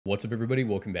What's up, everybody?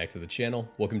 Welcome back to the channel.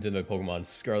 Welcome to the Pokemon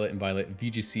Scarlet and Violet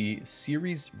VGC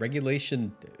series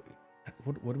regulation.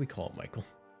 What do we call it, Michael?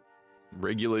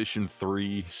 Regulation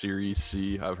 3, Series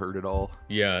C. I've heard it all.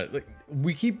 Yeah, like,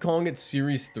 we keep calling it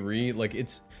Series 3. Like,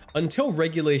 it's until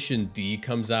Regulation D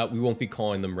comes out, we won't be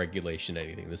calling them Regulation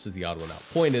anything. This is the odd one out.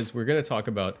 Point is, we're going to talk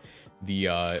about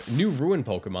the new Ruin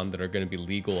Pokemon that are going to be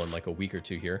legal in like a week or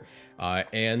two here,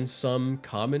 and some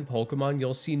common Pokemon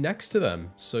you'll see next to them.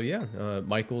 So yeah,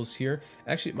 Michael's here.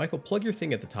 Actually, Michael, plug your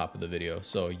thing at the top of the video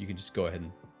so you can just go ahead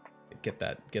and get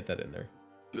that in there.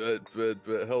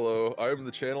 But hello, I'm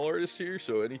the channel artist here,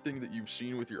 so anything that you've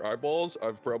seen with your eyeballs,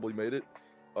 I've probably made it.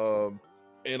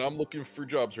 And I'm looking for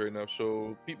jobs right now,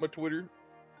 so peep my Twitter,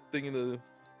 thing in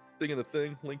the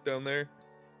thing, link down there.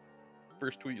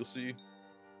 First tweet you'll see.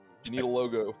 If you need a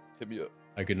logo, hit me up.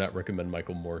 I could not recommend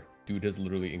Michael more. Dude has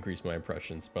literally increased my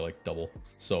impressions by like double.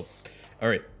 So, all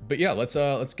right, but yeah, let's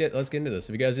get into this.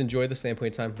 If you guys enjoyed the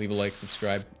standpoint time, leave a like,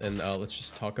 subscribe, and let's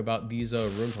just talk about these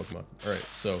Ruin Pokemon. All right,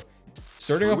 so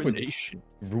starting off with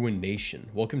Ruin Nation.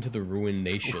 Welcome to the Ruin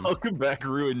Nation. Welcome back,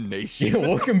 Ruin Nation. Yeah,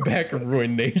 welcome back,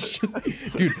 Ruin Nation.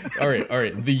 Dude, all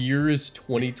right. The year is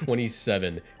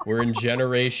 2027. We're in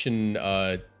generation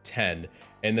 10.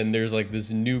 And then there's like this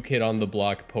new kid on the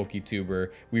block,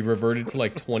 PokeTuber. We reverted to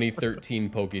like 2013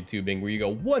 PokeTubing, where you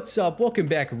go, "What's up? Welcome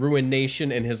back, Ruin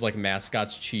Nation," and his like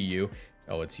mascot's Chi-Yu.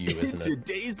 Oh, it's you, isn't it?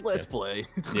 Today's Let's Play.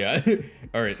 Yeah.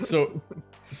 All right. So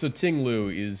Ting Lu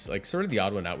is like sort of the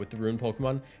odd one out with the Ruin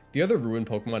Pokemon. The other Ruin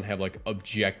Pokemon have like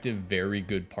objective, very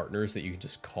good partners that you can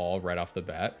just call right off the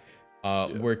bat.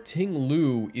 Where Ting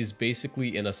Lu is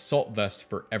basically an assault vest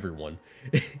for everyone.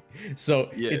 So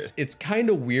yeah. it's kind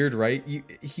of weird, right?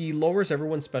 He lowers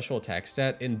everyone's special attack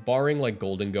stat, and barring like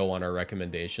Golden Go on our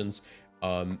recommendations,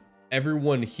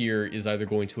 everyone here is either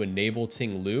going to enable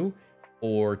Ting Lu,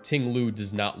 or Ting Lu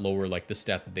does not lower like the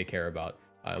stat that they care about.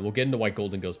 We'll get into why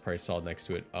Golden Go's price solid next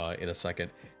to it in a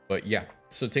second. But yeah,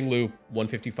 so Ting Lu,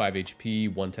 155 HP,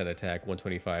 110 attack,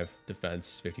 125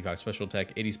 defense, 55 special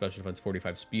attack, 80 special defense,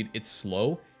 45 speed. It's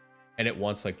slow, and it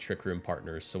wants like Trick Room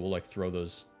partners, so we'll like throw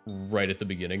those right at the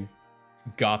beginning.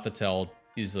 Gothitelle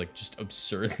is like just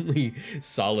absurdly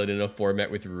solid in a format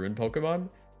with Ruin Pokemon,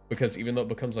 because even though it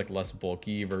becomes like less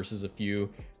bulky versus a few,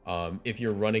 if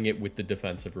you're running it with the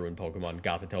defensive Ruin Pokemon,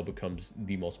 Gothitelle becomes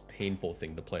the most painful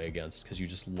thing to play against, because you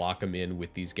just lock them in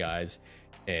with these guys,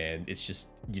 and it's just,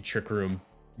 you Trick Room,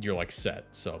 you're like set.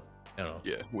 So I don't know.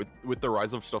 Yeah, with the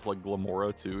rise of stuff like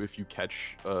Glamora too, if you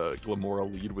catch Glamora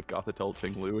lead with Gothitelle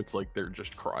Ting Lu, it's like they're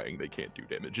just crying, they can't do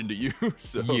damage into you.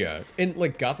 So yeah, and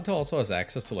like Gothitelle also has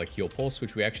access to like Heal Pulse,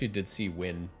 which we actually did see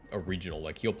win a regional.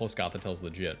 Like Heal Pulse Gothitelle's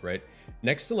legit, right?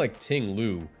 Next to like Ting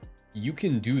Lu, you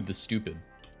can do the stupid.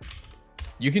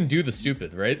 You can do the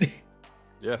stupid, right?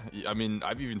 Yeah, I mean,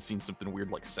 I've even seen something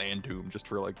weird like Sand Tomb just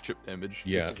for like chip damage.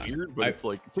 Yeah, it's weird, but it's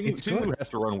like Ting Lu has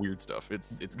to run weird stuff.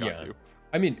 It's got to.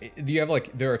 I mean, you have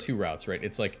like, there are two routes, right?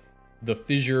 It's like the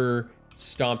Fissure,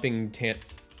 Stomping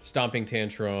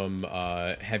Tantrum,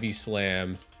 Heavy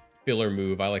Slam, Filler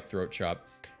Move. I like Throat Chop,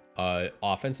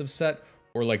 offensive set,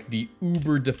 or like the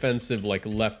uber defensive, like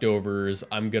Leftovers.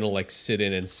 I'm gonna like sit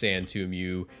in and Sand Tomb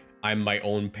you. I'm my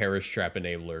own Perish Trap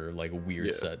Enabler, like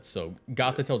weird set. So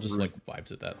Gothitelle just like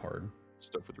vibes it that hard.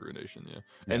 Stuff with Ruination, yeah.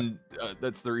 And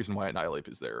that's the reason why Annihilate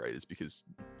is there, right? Is because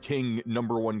King,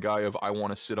 #1 guy of I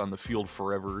want to sit on the field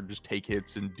forever, just take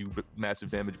hits and do massive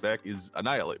damage back is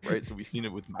Annihilate, right? So we've seen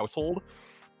it with Mousehold.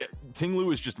 Ting Lu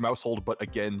is just Mousehold, but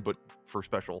for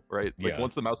special, right? Like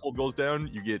once the Mousehold goes down,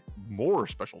 you get more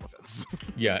special defense.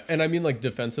 Yeah, and I mean like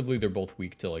defensively, they're both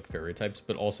weak to like fairy types,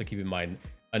 but also keep in mind,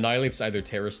 Annihilate's either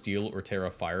Terra Steel or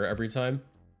Terra Fire every time.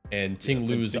 And Ting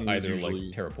Lu's either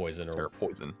like Terra Poison or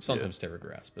sometimes Terra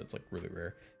Grass, but it's like really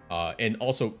rare. And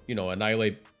also, you know,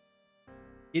 Annihilate,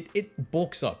 it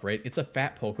bulks up, right? It's a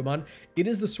fat Pokemon. It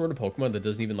is the sort of Pokemon that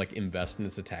doesn't even like invest in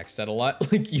its attack stat a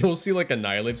lot. Like you'll see like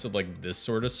Annihilates with like this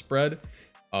sort of spread.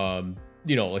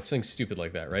 You know, like something stupid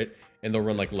like that, right? And they'll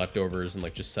run like Leftovers and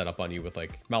like just set up on you with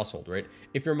like Mousehold, right?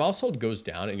 If your Mousehold goes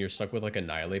down and you're stuck with like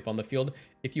Annihilate on the field,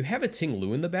 if you have a Ting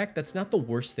Lu in the back, that's not the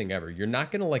worst thing ever. You're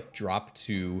not gonna like drop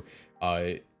to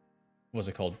what's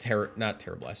it called? Not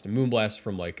Terra Blast, Moonblast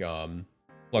from like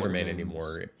Flutterman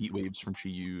anymore. Heat Waves from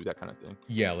Chi-Yu, that kind of thing.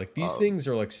 Yeah, like these things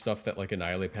are like stuff that like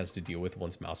Annihilate has to deal with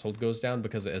once Mousehold goes down,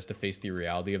 because it has to face the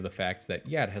reality of the fact that,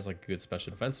 yeah, it has like a good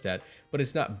special defense stat, but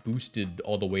it's not boosted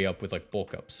all the way up with like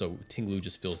bulk up. So Ting Lu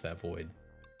just fills that void.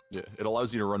 Yeah, it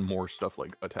allows you to run more stuff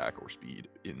like attack or speed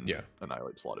in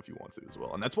Annihilate slot if you want to as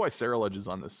well. And that's why Scarlet is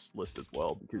on this list as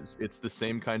well, because it's the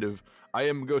same kind of, I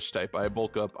am Ghost type, I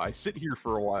bulk up, I sit here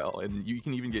for a while, and you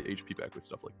can even get HP back with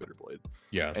stuff like Bitterblade.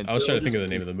 Yeah, and I was trying to think of the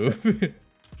name of the move.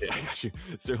 Yeah, I got you.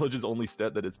 Scarlet's only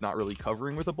stat that it's not really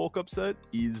covering with a bulk up set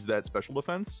is that special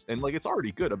defense. And like, it's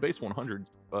already good. A base 100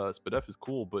 SPDF is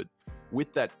cool, but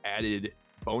with that added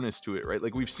bonus to it, right?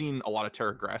 Like, we've seen a lot of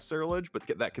Terra Grass Scarlet, but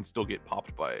that can still get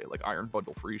popped by like Iron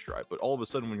Bundle Freeze Drive. But all of a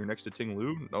sudden, when you're next to Ting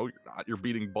Lu, no, you're not. You're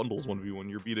beating bundles 1v1.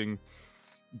 You're beating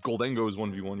Goldengos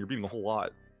 1v1. You're beating a whole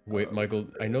lot. Wait, Michael,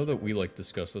 I know that we like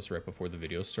discussed this right before the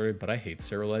video started, but I hate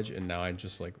Scarlet, and now I'm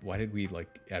just like, why did we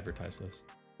like advertise this?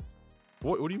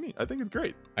 What do you mean? I think it's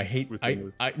great. I hate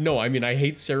I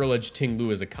hate Scarlet Ting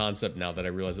Lu as a concept now that I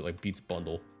realize it like beats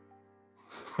bundle.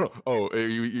 Oh, are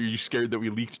you scared that we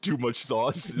leaked too much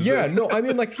sauce? No, I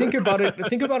mean, like, think about it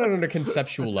on a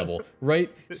conceptual level,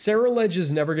 right? Scarlet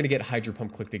is never going to get Hydro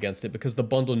Pump clicked against it because the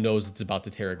bundle knows it's about to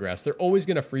Terra Grass. They're always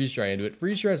going to Freeze Dry into it.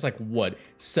 Freeze Dry is like, what,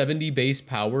 70 base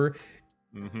power?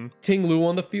 Ting Lu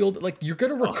on the field? Like, you're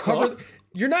going to recover.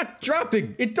 You're not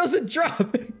dropping. It doesn't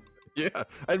drop. Yeah,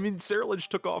 I mean, Scarlet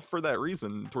took off for that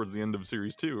reason towards the end of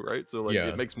Series 2, right? So, like,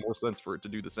 it makes more sense for it to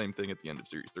do the same thing at the end of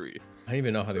Series 3. I don't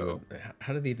even know how they would...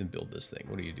 How do they even build this thing?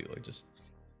 What do you do? Like, just...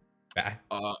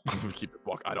 Keep it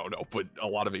walk. I don't know, but a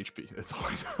lot of HP. That's all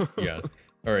I know. Yeah.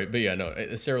 All right, but yeah, no,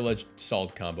 Scarlet,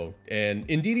 solid combo. And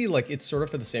indeed, like, it's sort of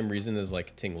for the same reason as,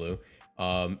 like, Ting Lu.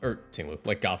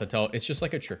 Like Gothitelle. It's just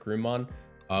like a Trick Room mon.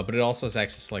 But it also has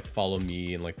access to, like, Follow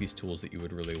Me and, like, these tools that you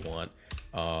would really want.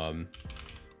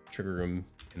 Trigger Room,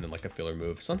 and then like a filler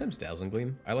move. Sometimes Dazzling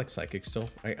Gleam. I like Psychic still.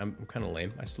 I'm kind of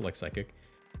lame. I still like Psychic.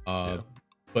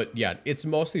 But yeah, it's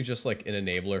mostly just like an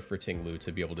enabler for Ting Lu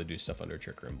to be able to do stuff under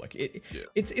Trick Room. Like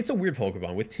it's a weird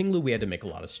Pokemon. With Ting Lu, we had to make a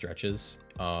lot of stretches.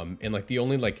 And like the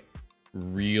only like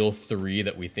real 3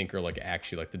 that we think are like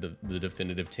actually like the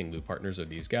definitive Ting Lu partners are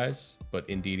these guys. But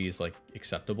Indeedee is like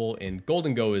acceptable, and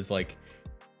Golden Go is like,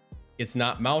 it's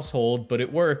not mouse hold, but it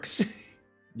works.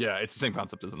 Yeah, it's the same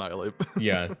concept as Annihilate.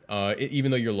 Yeah,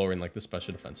 even though you're lowering like the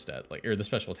special defense stat, like, or the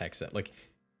special attack stat, like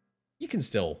you can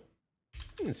still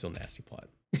nasty plot.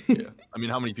 Yeah, I mean,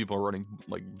 how many people are running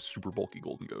like super bulky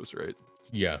Golden Goes, right?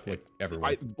 Yeah, like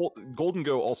everyone. Golden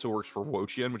Go also works for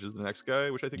Wo-Chien, which is the next guy,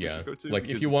 which I think we should go to. Like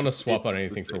if you want to swap out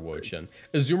anything for Wo-Chien,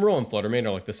 Azumarill and Fluttermane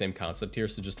are like the same concept here,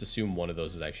 so just assume one of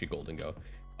those is actually Golden Go.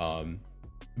 But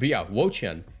yeah,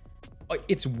 Wo-Chien.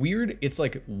 It's weird. It's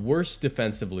like worse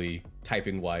defensively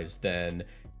typing wise than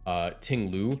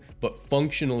Ting Lu, but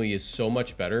functionally is so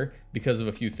much better because of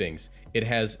a few things. It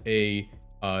has a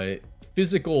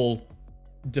physical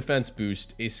defense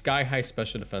boost, a sky high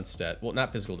special defense stat. Well,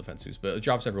 not physical defense boost, but it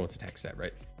drops everyone's attack stat,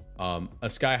 right? A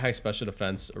sky high special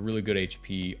defense, a really good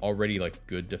HP, already like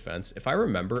good defense. If I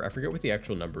remember, I forget what the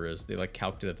actual number is. They like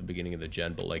calculated at the beginning of the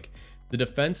gen, but like the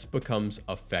defense becomes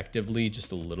effectively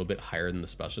just a little bit higher than the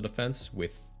special defense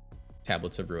with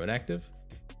Tablets of Ruin active.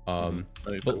 But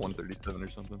 137 or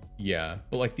something. Yeah,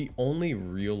 but like the only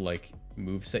real like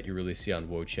moveset you really see on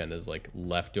Wo-Chien is like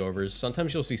leftovers.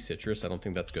 Sometimes you'll see Citrus. I don't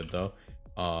think that's good though.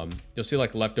 You'll see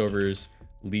like leftovers,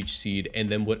 Leech Seed, and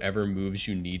then whatever moves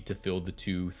you need to fill the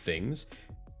 2 things.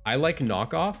 I like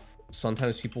knockoff.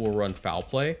 Sometimes people will run Foul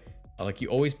Play. Like you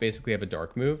always basically have a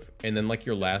dark move, and then like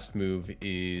your last move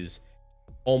is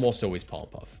almost always Pollen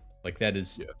Puff. Like that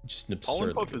is just an absurd.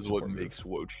 Pollen Puff is what makes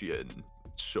Wo-Chien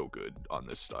so good on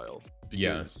this style.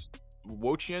 Because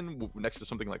Wo-Chien next to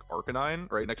something like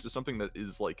Arcanine, right? Next to something that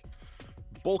is like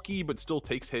bulky but still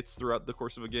takes hits throughout the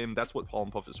course of a game. That's what Pollen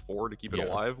Puff is for, to keep it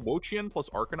alive. Wo-Chien plus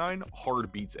Arcanine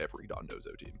hard beats every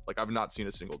Dondozo team. Like I've not seen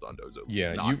a single Dondozo.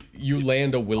 Yeah, you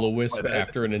land a Will-O-Wisp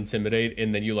after an Intimidate,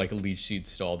 and then you like Leech Seed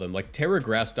stall them. Like Terra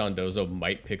Grass Dondozo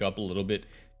might pick up a little bit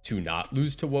to not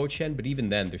lose to Wo-Chien, but even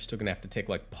then they're still gonna have to take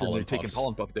like Pollen Puffs. They're taking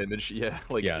Pollen Puff damage.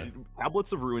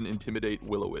 Tablets of Ruin, Intimidate,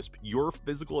 Will-O-Wisp. Your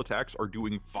physical attacks are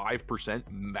doing 5%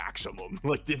 maximum.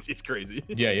 Like it's crazy.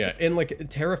 Yeah, and like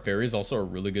Terra Fairy is also a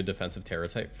really good defensive Terra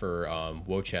type for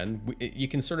Wo-Chien. You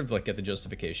can sort of like get the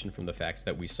justification from the fact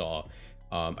that we saw,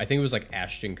 I think it was like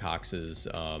Ashton Cox's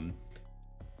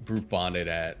Brute Bonded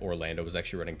at Orlando was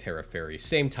actually running Terra Fairy.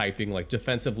 Same typing, like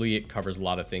defensively, it covers a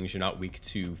lot of things. You're not weak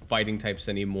to fighting types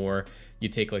anymore. You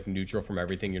take like neutral from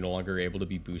everything. You're no longer able to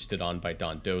be boosted on by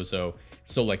Dondozo.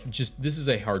 So like just, this is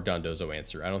a hard Dondozo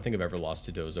answer. I don't think I've ever lost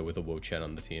to Dozo with a Wo-Chien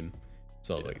on the team.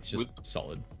 So like it's just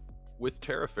solid. With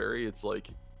Terra Fairy, it's like,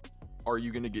 are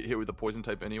you going to get hit with a poison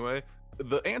type anyway?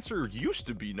 The answer used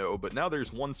to be no, but now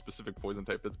there's one specific poison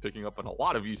type that's picking up on a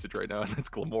lot of usage right now, and that's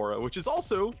Glamora, which is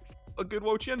also a good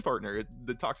Wo-Chien partner.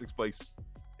 The Toxic Spikes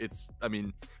I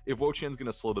mean, if Wo-Chan's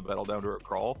gonna slow the battle down to a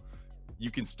crawl, you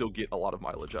can still get a lot of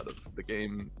mileage out of the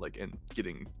game, like, and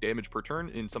getting damage per turn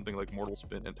in something like Mortal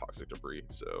Spin and Toxic Debris.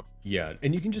 So yeah,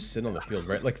 and you can just sit on the field,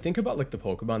 right? Like, think about like the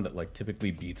Pokemon that like typically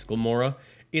beats Glamora.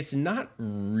 It's not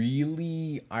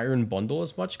really Iron Bundle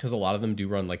as much because a lot of them do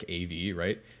run like AV,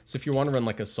 right? So if you want to run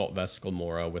like Assault Vest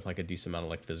Glamora with like a decent amount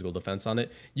of like physical defense on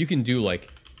it, you can do like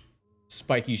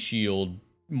Spiky Shield,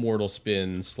 Mortal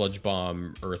Spin, Sludge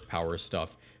Bomb, Earth Power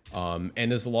stuff.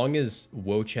 And as long as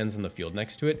Wo-Chan's in the field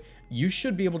next to it, you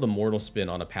should be able to Mortal Spin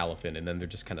on a Palafin, and then they're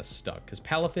just kind of stuck. Because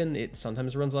Palafin, it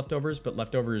sometimes runs Leftovers, but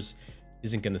Leftovers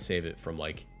isn't going to save it from,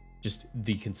 like, just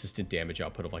the consistent damage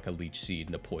output of, like, a Leech Seed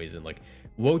and a Poison. Like,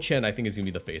 Wo-Chan, I think, is going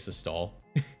to be the face of Stall.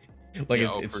 Like,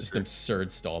 yeah, it's just an absurd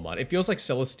Stall mod. It feels like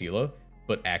Celesteela,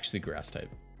 but actually Grass-type.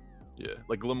 yeah,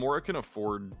 like Glamora can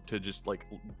afford to just like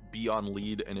be on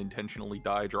lead and intentionally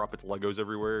die, drop its Legos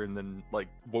everywhere, and then like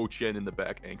Wo-Chen in the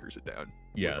back anchors it down.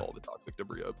 Yeah, with all the Toxic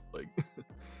Debris up. Like,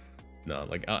 no,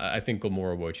 like I think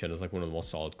Glamora Wo-Chen is like one of the most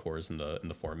solid cores in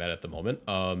the format at the moment.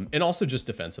 And also just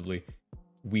defensively,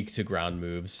 weak to ground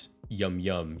moves,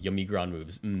 yummy ground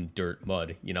moves, dirt,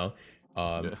 mud, you know.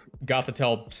 yeah.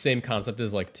 Gothitelle, same concept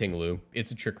as like Ting-Lu.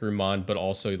 It's a Trick Room mon, but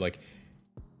also like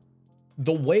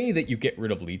the way that you get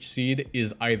rid of Leech Seed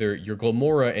is either your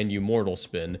Glamora and you Mortal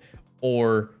Spin,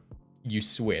 or you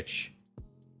switch.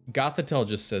 Gothitelle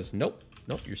just says, nope,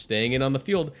 you're staying in on the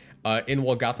field. And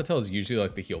while Gothitelle is usually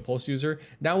like the Heal Pulse user,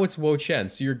 now it's Wo-Chen,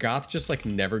 so your Goth just like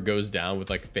never goes down with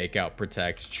like Fake Out,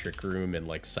 Protect, Trick Room, and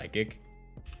like Psychic.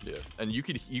 Yeah, and you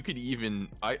could even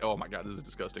oh my god, this is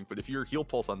disgusting. But if you're Heal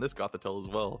Pulse on this Gothitelle as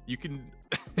well, you can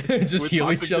just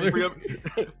heal each other.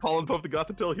 Pollen Puff the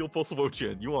Gothitelle, Heal Pulse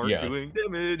Wo-Chen. You aren't doing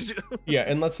damage. Yeah,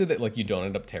 and let's say that like you don't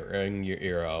end up tearing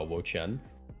your Wo-Chen.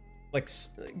 Like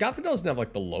Gothitelle doesn't have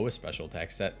like the lowest special attack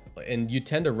set, and you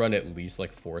tend to run at least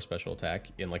like 4 special attack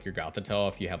in like your Gothitelle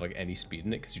if you have like any speed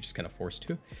in it, because you're just kind of forced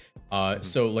to.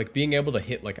 So like being able to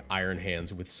hit like Iron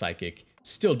Hands with Psychic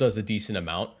still does a decent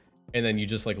amount. And then you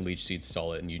just like Leech Seed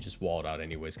stall it and you just wall it out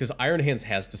anyways. Because Iron Hands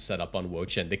has to set up on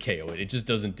Wo-Chen to KO it. It just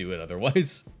doesn't do it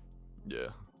otherwise. Yeah.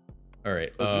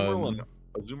 Alright.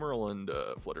 Azumarill and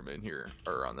Fluttermane here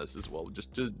are on this as well.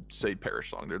 Just to say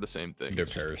Perish Song. They're the same thing. They're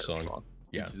Perish Song.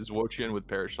 Yeah. This is Wo-Chen with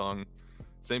Perish Song.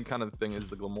 Same kind of thing as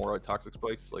the Glamora Toxic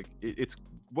Spikes. Like it's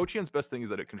Wo-Chan's best thing is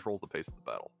that it controls the pace of the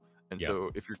battle. And so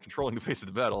if you're controlling the pace of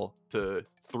the battle to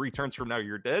 3 turns from now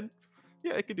you're dead,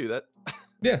 yeah, it could do that.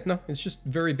 Yeah, no, it's just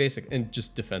very basic and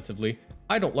just defensively.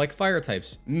 I don't like fire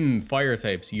types. Fire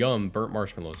types. Yum, burnt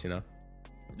marshmallows, you know?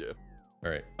 Yeah.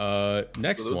 All right.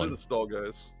 Next so those one. Those are the stall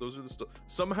guys. Those are the stall.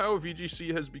 Somehow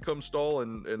VGC has become stall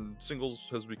and singles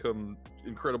has become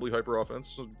incredibly hyper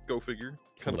offense. So go figure.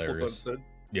 Kind of flip on its head.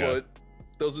 Yeah. But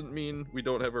doesn't mean we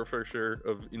don't have our fair share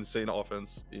of insane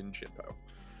offense in Chien-Pao.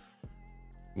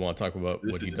 You want to talk about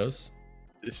what he does?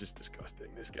 This is disgusting.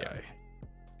 This guy. Yeah.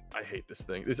 I hate this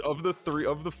thing. This of the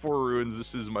 4 ruins,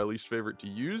 this is my least favorite to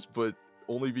use, but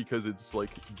only because it's like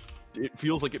it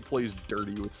feels like it plays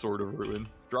dirty with Sword of Ruin.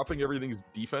 Dropping everything's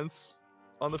defense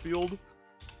on the field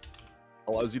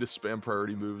allows you to spam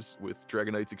priority moves with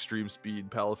Dragonite's Extreme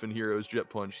Speed, Palafin Hero's Jet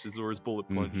Punch, Scizor's Bullet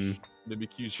Punch,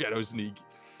 Mimikyu's Shadow Sneak.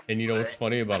 And you know what's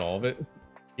funny about all of it?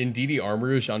 Indeedee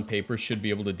Armourouge on paper should be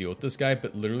able to deal with this guy,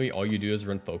 but literally all you do is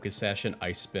run Focus Sash and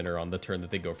Ice Spinner on the turn that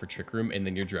they go for Trick Room, and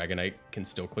then your Dragonite can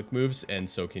still click moves, and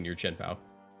so can your Chien-Pao.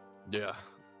 Yeah.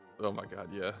 Oh my god,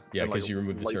 yeah. Yeah, because you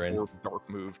remove the terrain. Dark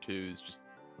move too is just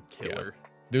killer. Yeah.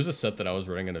 There's a set that I was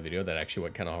running in a video that actually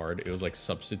went kind of hard. It was like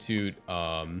Substitute,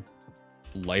 not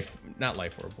Life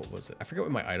Orb, what was it? I forget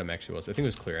what my item actually was. I think it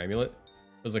was Clear Amulet.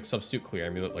 It was like Substitute Clear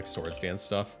Amulet, like Swords Dance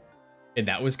stuff. And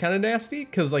that was kind of nasty,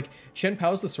 because like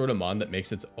Chien-Pao is the sort of mon that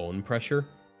makes its own pressure,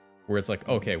 where it's like,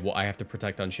 okay, well, I have to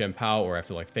protect on Chien-Pao, or I have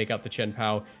to like fake out the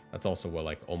Chien-Pao. That's also what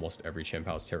like almost every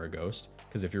Chien-Pao is Terra Ghost,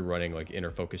 because if you're running like Inner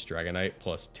Focus Dragonite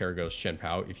plus Terra Ghost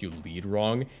Chien-Pao, if you lead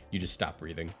wrong, you just stop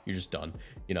breathing. You're just done,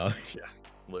 you know? Yeah,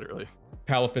 literally.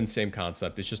 Palafin, same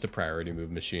concept. It's just a priority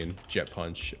move machine. Jet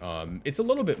Punch. It's a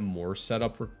little bit more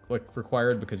setup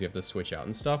required because you have to switch out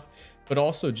and stuff, but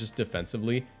also just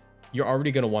defensively, you're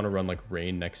already going to want to run like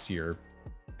Rain next to your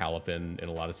Palafin in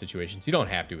a lot of situations. You don't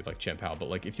have to with like Chien-Pao, but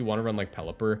like if you want to run like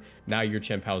Pelipper, now your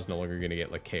Chien-Pao is no longer going to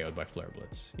get like KO'd by Flare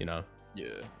Blitz, you know? Yeah.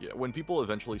 When people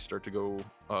eventually start to go,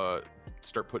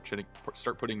 start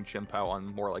putting Chien-Pao on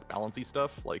more like balancy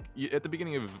stuff, like at the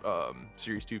beginning of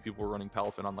Series 2, people were running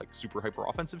Palafin on like super hyper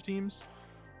offensive teams,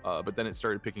 but then it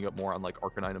started picking up more on like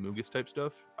Arcanine Amogus type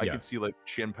stuff. I could see like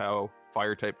Chien-Pao,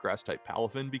 Fire type, Grass type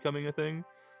Palafin becoming a thing.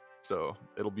 So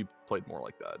it'll be played more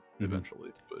like that eventually.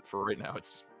 But for right now,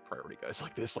 it's priority guys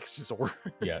like this, like Scizor.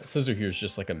 Yeah, Scizor here is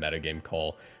just like a metagame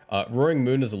call. Roaring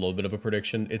Moon is a little bit of a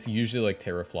prediction. It's usually like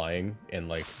Terra Flying and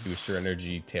like Booster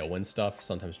Energy, Tailwind stuff,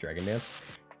 sometimes Dragon Dance.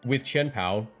 With Chen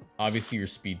Pao, obviously you're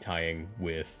speed tying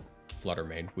with Flutter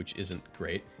Mane, which isn't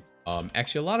great.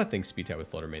 Actually, a lot of things speed tie with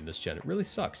Flutter Mane this gen. It really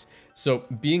sucks. So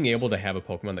being able to have a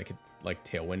Pokemon that could like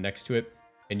Tailwind next to it,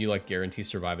 and you like guarantee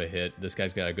survive a hit. This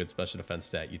guy's got a good special defense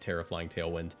stat. You Terra Flying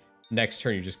Tailwind. Next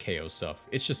turn, you just KO stuff.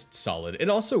 It's just solid.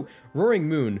 And also, Roaring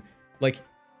Moon, like,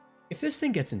 if this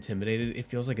thing gets intimidated, it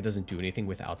feels like it doesn't do anything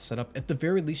without setup. At the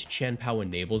very least, Chen Pao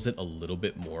enables it a little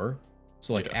bit more.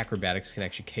 So, like, Acrobatics can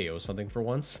actually KO something for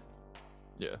once.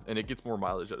 Yeah, and it gets more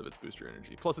mileage out of its booster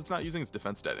energy. Plus, it's not using its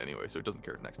defense stat anyway, so it doesn't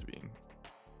care next to being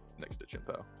next to Chen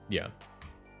Pao. Yeah.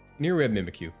 And here we have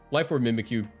Mimikyu. Life Orb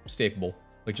Mimikyu, staple.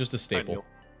 Like, just a staple. Neil.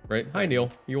 Right? Hi, Neil.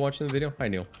 You watching the video? Hi,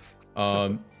 Neil.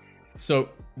 So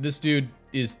this dude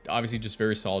is obviously just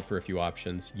very solid for a few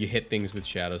options. You hit things with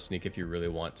Shadow Sneak if you really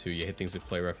want to. You hit things with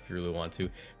Play Rough if you really want to.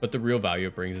 But the real value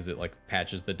it brings is it like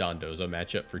patches the Dondozo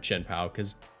matchup for Chen Pao,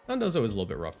 because Dondozo is a little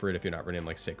bit rough for it if you're not running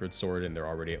like Sacred Sword and they're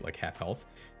already at like half health.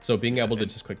 So being able to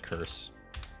just click Curse.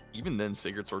 Even then,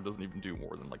 Sacred Sword doesn't even do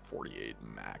more than like 48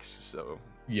 max. So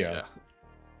yeah.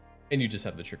 And you just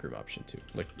have the Trick Room option too.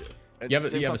 Like and you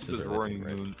have a Roaring Scissor Moon,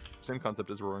 right? Same concept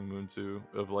as Roaring Moon too,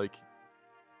 of like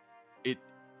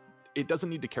it doesn't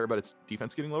need to care about its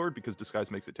defense getting lowered because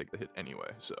Disguise makes it take the hit anyway.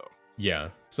 So yeah,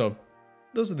 so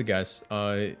those are the guys.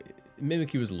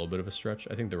 Mimikyu is a little bit of a stretch.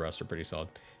 I think the rest are pretty solid.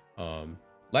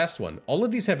 Last one. All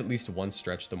of these have at least one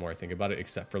stretch the more I think about it,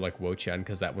 except for like Wo-Chen,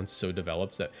 because that one's so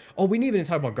developed that... Oh, we didn't even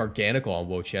talk about Garganacl on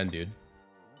Wo-Chen, dude.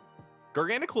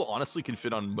 Garganacl honestly can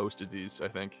fit on most of these, I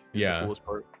think. Yeah. The coolest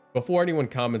part. Before anyone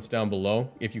comments down below,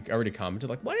 if you already commented,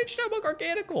 like, why didn't you talk about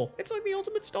Garganacl? It's like the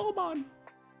ultimate Stallbon.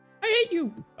 I hate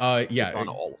you. Yeah. It's on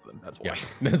all of them. That's why. Yeah,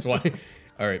 that's why.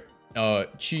 All right.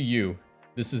 Chi-Yu.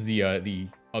 This is the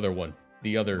other one.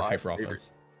 The other hyper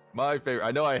offense. My favorite.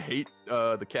 I know I hate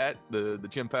the cat, the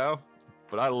Chen Pao,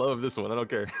 but I love this one. I don't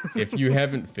care. If you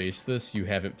haven't faced this, you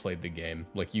haven't played the game.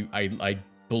 Like I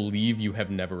believe you have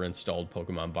never installed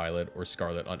Pokemon Violet or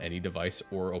Scarlet on any device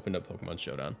or opened up Pokemon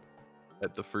Showdown.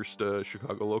 At the first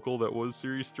Chicago local that was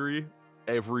Series 3,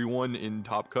 everyone in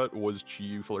Top Cut was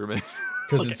Chi-Yu Flutter Mane.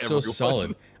 Because it's so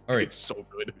solid. All right. It's so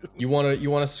good. You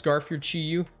wanna scarf your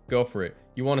Chi-Yu? Go for it.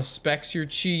 You wanna specs your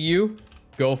Chi-Yu?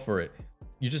 Go for it.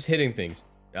 You're just hitting things.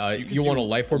 You want to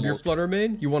Life Orb your Flutter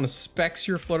Mane? You want to specs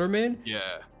your Flutter Mane? Yeah.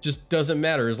 Just doesn't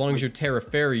matter. As long as you're Terra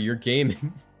Fairy, you're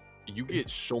gaming. You get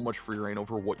so much free reign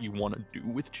over what you want to do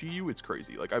with Chi-Yu. It's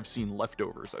crazy. Like, I've seen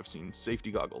Leftovers. I've seen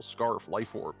Safety Goggles, Scarf,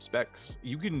 Life Orb, Specs.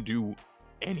 You can do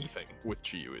anything with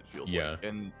Chi-Yu, it feels like.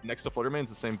 And next to Flutter Mane,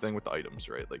 it's the same thing with the items,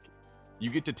 right? Like, you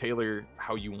get to tailor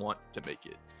how you want to make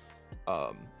it.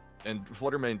 And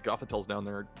Flutter Mane, Gothitel's down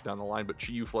the line, but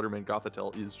Chi-Yu Flutter Mane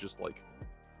Gothitelle is just like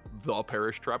the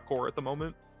Perish Trap Core at the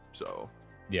moment. So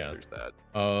yeah, there's that.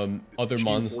 Other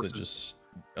mons that just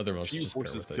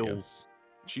forces kills.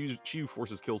 Chi-Yu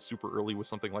forces kills super early with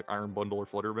something like Iron Bundle or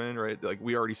Flutter Mane, right? Like,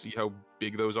 we already see how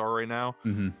big those are right now.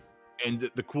 And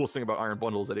the coolest thing about Iron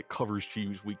Bundle is that it covers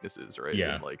Chi-Yu's weaknesses, right?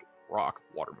 Yeah. And, like, Rock,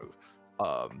 Water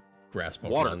move. Grass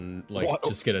Pokemon,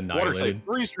 just get annihilated.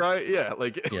 Freeze Dry, yeah,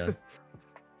 like yeah.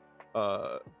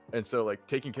 And so, like,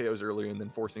 taking KOs early and then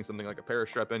forcing something like a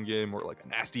Perish Trap endgame or like a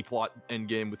Nasty Plot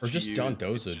endgame with or just Chi-Yu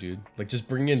Dondozo, dude. Like, just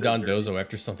bring in Dondozo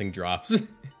after something drops.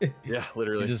 Yeah,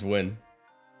 literally. You just win.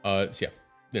 So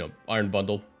yeah, Iron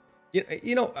Bundle.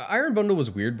 Iron Bundle was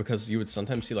weird because you would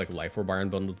sometimes see like Life Orb Iron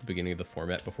Bundle at the beginning of the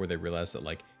format before they realized that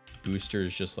like Booster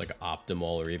is just like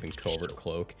optimal or even Covert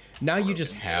Cloak. Now you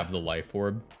just have the Life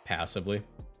Orb passively.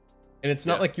 And it's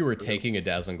not like you were taking a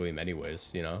Dazzling Gleam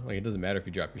anyways, Like, it doesn't matter if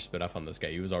you drop your Spit Off on this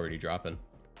guy. He was already dropping.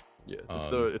 Yeah,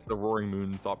 it's the Roaring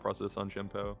Moon thought process on Chen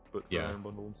Pao, but for Iron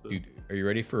Bundle instead. Dude, are you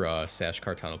ready for Sash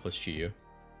Cartana plus Chi-Yu?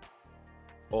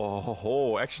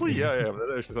 Oh, actually, yeah,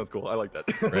 that actually sounds cool. I like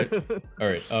that. Right? All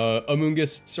right.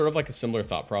 Amoonguss, sort of like a similar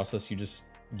thought process.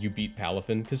 You beat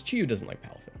Palafin, because Chi-Yu doesn't like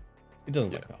Palafin. It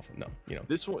doesn't like Palafin, no,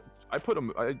 This one, I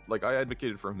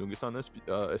advocated for Amoonguss on this,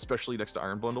 especially next to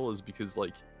Iron Bundle, is because,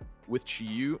 like, with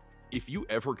Chi-Yu, if you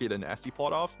ever get a Nasty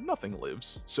Plot off, nothing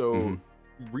lives. So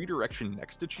redirection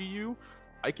next to Chi-Yu,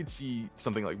 I could see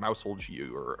something like Mousehold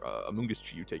Chi-Yu or Amoonguss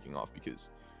Chi-Yu taking off, because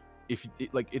if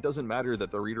it doesn't matter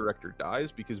that the redirector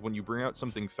dies, because when you bring out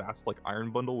something fast like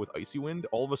Iron Bundle with Icy Wind,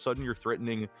 all of a sudden you're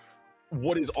threatening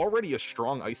what is already a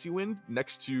strong Icy Wind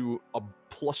next to a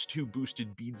 +2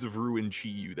 boosted Beads of Ruin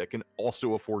Chi-Yu that can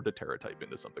also afford to Terra type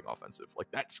into something offensive. Like,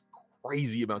 that's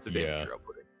crazy amounts of damage you're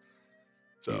outputting.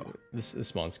 So dude,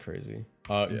 this mon's crazy.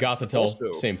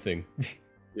 Gothitelle, same thing.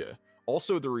 Yeah.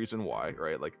 Also the reason why,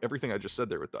 right? Like everything I just said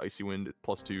there with the Icy Wind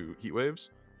 +2 heat waves.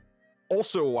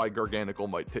 Also why Garganical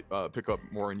might pick up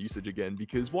more in usage again,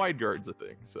 because wide guard's a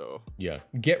thing. So yeah,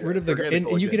 get rid of the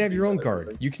and you can have your own guard.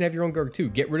 Everything. You can have your own guard too.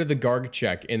 Get rid of the Garg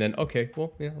check, and then okay,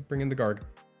 well, yeah, I'll bring in the Garg.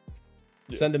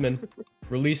 Yeah. Send him in.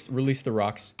 release the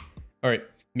rocks. All right,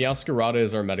 Meowscarada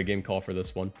is our metagame call for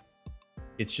this one.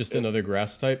 It's just another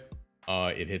grass type.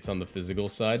 It hits on the physical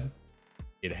side.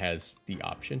 It has the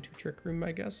option to Trick Room,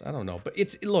 I guess. I don't know, but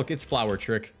it's Flower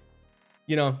Trick.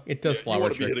 You know, it does Flower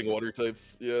Trick. You want to be hitting water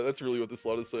types. Yeah, that's really what this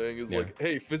slot is saying. Is like,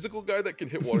 hey, physical guy that can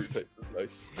hit water types is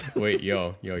nice. Wait,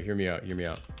 yo, hear me out.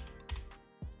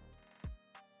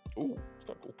 Ooh, it's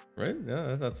not cool. Right?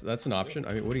 Yeah, that's an option.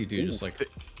 I mean, what do you do? Ooh, just like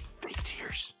fake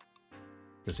tears.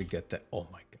 Does it get that? Oh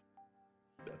my god.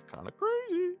 That's kind of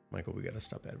crazy. Michael, we gotta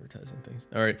stop advertising things.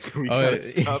 All right, we gotta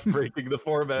stop breaking the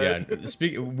format.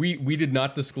 Yeah, we did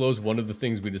not disclose one of the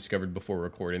things we discovered before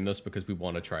recording this because we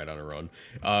want to try it on our own.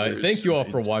 Thank you all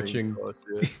for watching.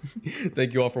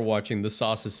 Thank you all for watching. The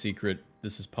sauce is secret.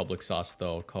 This is public sauce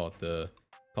though. Call it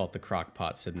the crock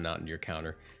pot sitting out in your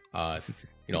counter.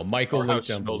 You know, Michael linked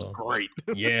down below. Great.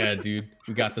 Yeah, dude.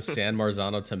 We got the San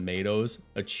Marzano tomatoes.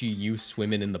 A Chi-Yu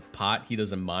swimming in the pot. He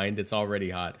doesn't mind. It's already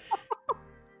hot.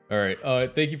 All right.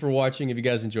 Thank you for watching. If you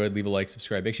guys enjoyed, leave a like,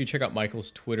 subscribe. Make sure you check out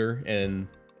Michael's Twitter and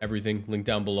everything. Link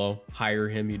down below. Hire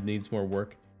him. He needs more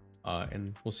work.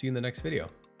 And we'll see you in the next video.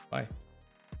 Bye.